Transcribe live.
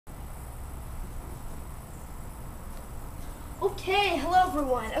Okay, hello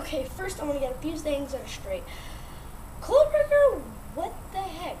everyone. Okay, first I want to get a few things that are straight. Coldbreaker, what the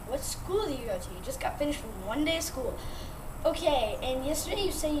heck? What school do you go to? You just got finished from one day of school. Okay, and yesterday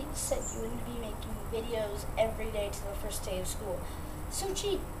you said you wouldn't be making videos every day to the first day of school. So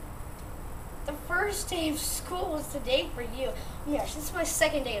cheap. The first day of school was today for you. Yes, this is my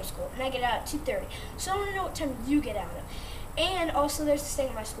second day of school, and I get out at 2:30. So I want to know what time you get out of. And also there's this thing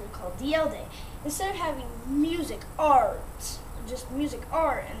in my school called DL Day. Instead of having music, art, just music,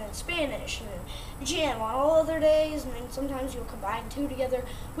 art, and then Spanish, and then gym on all other days, and then sometimes you'll combine two together.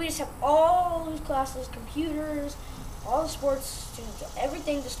 We just have all those classes, computers, all the sports, students,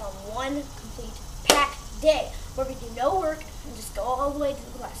 everything just on one complete packed day where we do no work and just go all the way to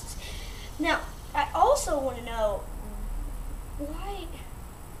the classes. Now, I also want to know why.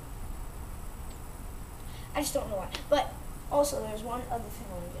 I just don't know why. But also, there's one other thing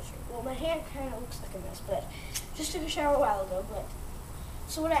I want to get through. Well, my hair kind of looks like a mess, but just took a shower a while ago. But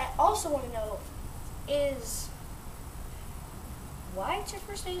so what I also want to know is why it's your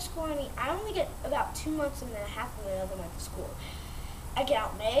first day of school. I mean, I only get about 2 months and then half of another month of school. I get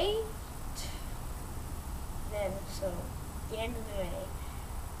out May, then so the end of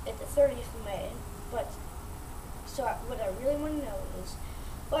May, at the 30th of May. But so what I really want to know is,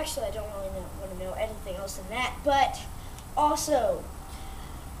 well, actually, I don't really want to know anything else than that. But also,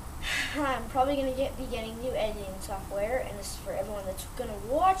 I'm probably going to be getting new editing software, and this is for everyone that's going to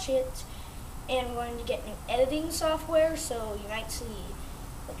watch it. And I'm going to get new editing software, so you might see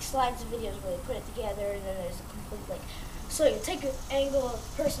like slides of videos where they put it together, and then there's a complete so you take an angle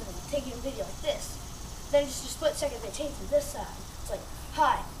of the person and taking a video like this. Then just a split second, they change to this side. It's like,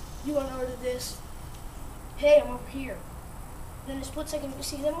 hi, you want to order this? Hey, I'm over here. Then a split second, you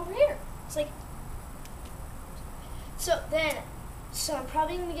see them over here. It's like, so I'm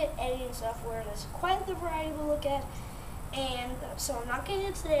probably going to get editing software. There's quite the variety to look at. And so I'm not getting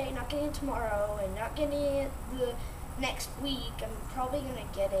it today, not getting it tomorrow, and not getting it the next week. I'm probably going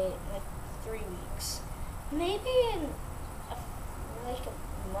to get it in like 3 weeks. Maybe in like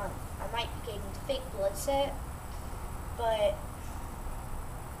a month. I might be getting the fake blood set. But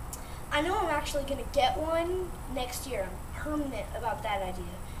I know I'm actually going to get one next year. I'm permanent about that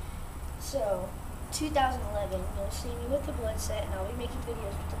idea. So 2011, you'll see me with the blood set, and I'll be making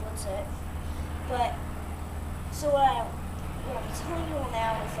videos with the blood set. But so what I'm telling you all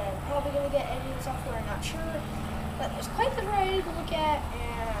now is that I'm probably going to get editing software. I'm not sure, but there's quite the variety to look at,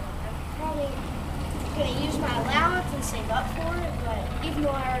 and I'm probably going to use my allowance and save up for it. But even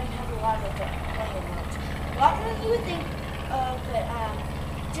though I already have a lot of money in allowance, a lot more than you would think. But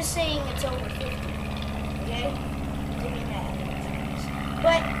just saying it's over 50. Okay, give me that.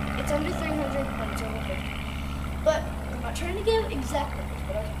 But it's under 300, but it's over 50. But I'm not trying to give exact numbers,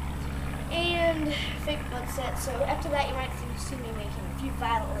 but okay. And fake blood set. So after that, you might see me making a few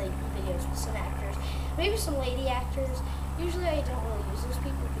violent lady videos with some actors, maybe some lady actors. Usually, I don't really use those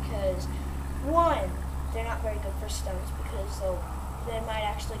people because, one, they're not very good for stunts because they might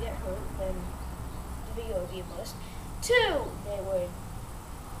actually get hurt, then the video would be a bust. Two, they would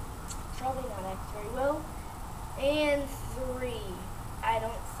probably not act very well. And three, I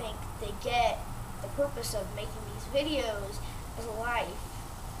don't think they get the purpose of making these videos as a life,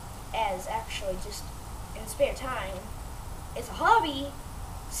 as actually just in spare time. It's a hobby,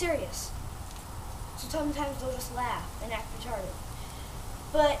 serious. So sometimes they'll just laugh and act retarded.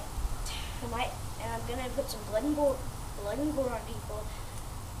 But I'm gonna put some blood and gore on people.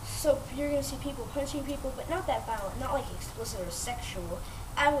 So you're gonna see people punching people, but not that violent, not like explicit or sexual.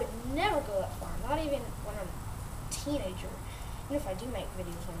 I would never go that far, not even when I'm a teenager. Even if I do make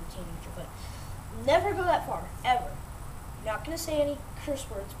videos when I'm a teenager, but never go that far, ever. Not gonna say any curse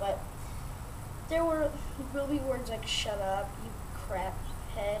words, but there will be words like "shut up," "you crap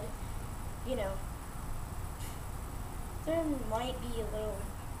head," you know. There might be a little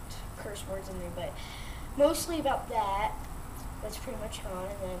curse words in there, but mostly about that. That's pretty much on.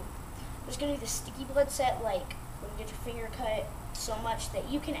 And then there's gonna be the sticky blood set, like when you get your finger cut so much that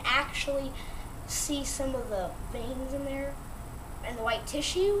you can actually see some of the veins in there and the white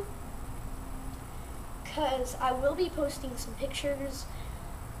tissue. Because I will be posting some pictures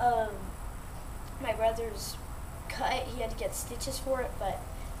of my brother's cut. He had to get stitches for it, but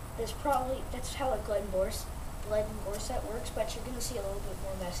that's how a blood and gore set works, but you're going to see a little bit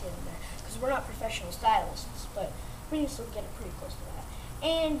more messy than that, because we're not professional stylists, but we can still get it pretty close to that.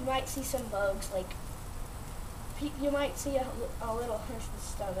 And you might see some bugs, like, you might see a little hunch in the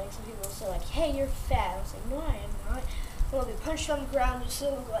stomach. Some people will say, like, hey, you're fat. I was like, no, I am not. They'll be punched on the ground, you see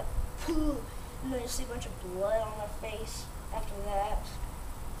them go like, pooh, and then you'll see a bunch of blood on their face after that.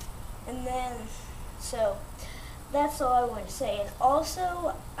 And then, so, that's all I want to say. And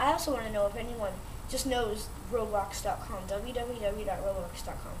also, I also want to know if anyone just knows Roblox.com,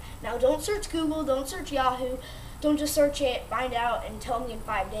 www.roblox.com. Now, don't search Google, don't search Yahoo, don't just search it, find out, and tell me in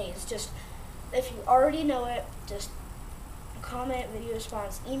 5 days. Just, if you already know it, just comment, video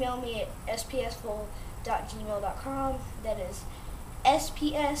response, email me at spsful.gmail.com. That is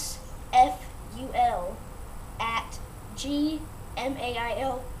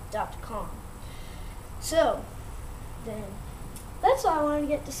spsful@gmail.com. So, then, that's all I wanted to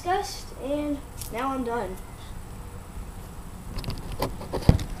get discussed, and now I'm done.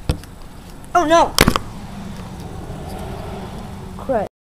 Oh no! Crud.